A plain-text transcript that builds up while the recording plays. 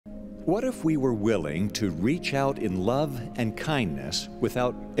What if we were willing to reach out in love and kindness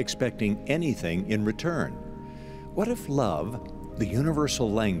without expecting anything in return? What if love, the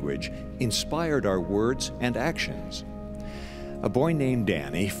universal language, inspired our words and actions? A boy named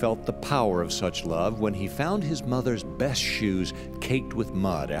Danny felt the power of such love when he found his mother's best shoes caked with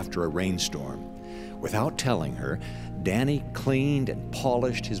mud after a rainstorm. Without telling her, Danny cleaned and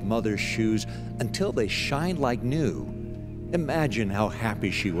polished his mother's shoes until they shined like new. Imagine how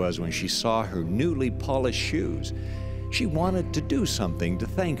happy she was when she saw her newly polished shoes. She wanted to do something to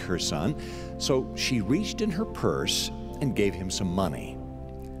thank her son, so she reached in her purse and gave him some money.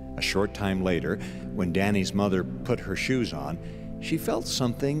 A short time later, when Danny's mother put her shoes on, she felt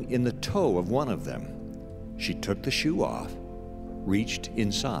something in the toe of one of them. She took the shoe off, reached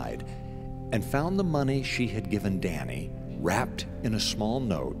inside, and found the money she had given Danny wrapped in a small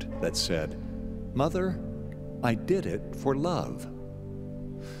note that said, "Mother, I did it for love."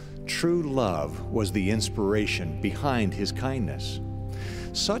 True love was the inspiration behind his kindness.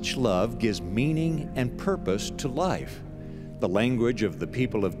 Such love gives meaning and purpose to life. The language of the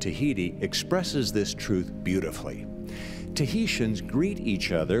people of Tahiti expresses this truth beautifully. Tahitians greet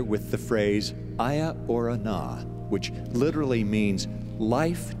each other with the phrase "Aya ora na," which literally means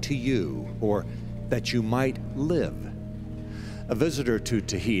life to you, or that you might live. A visitor to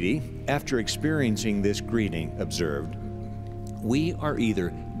Tahiti, after experiencing this greeting, observed, "We are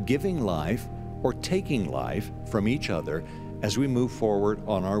either giving life or taking life from each other as we move forward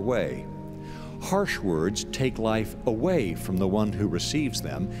on our way. Harsh words take life away from the one who receives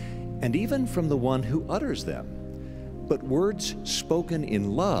them, and even from the one who utters them. But words spoken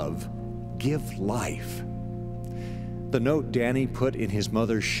in love give life." The note Danny put in his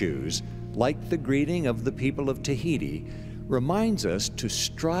mother's shoes, like the greeting of the people of Tahiti, reminds us to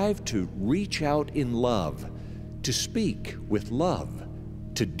strive to reach out in love, to speak with love,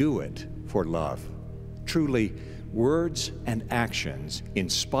 to do it for love. Truly, words and actions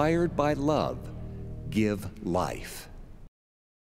inspired by love give life.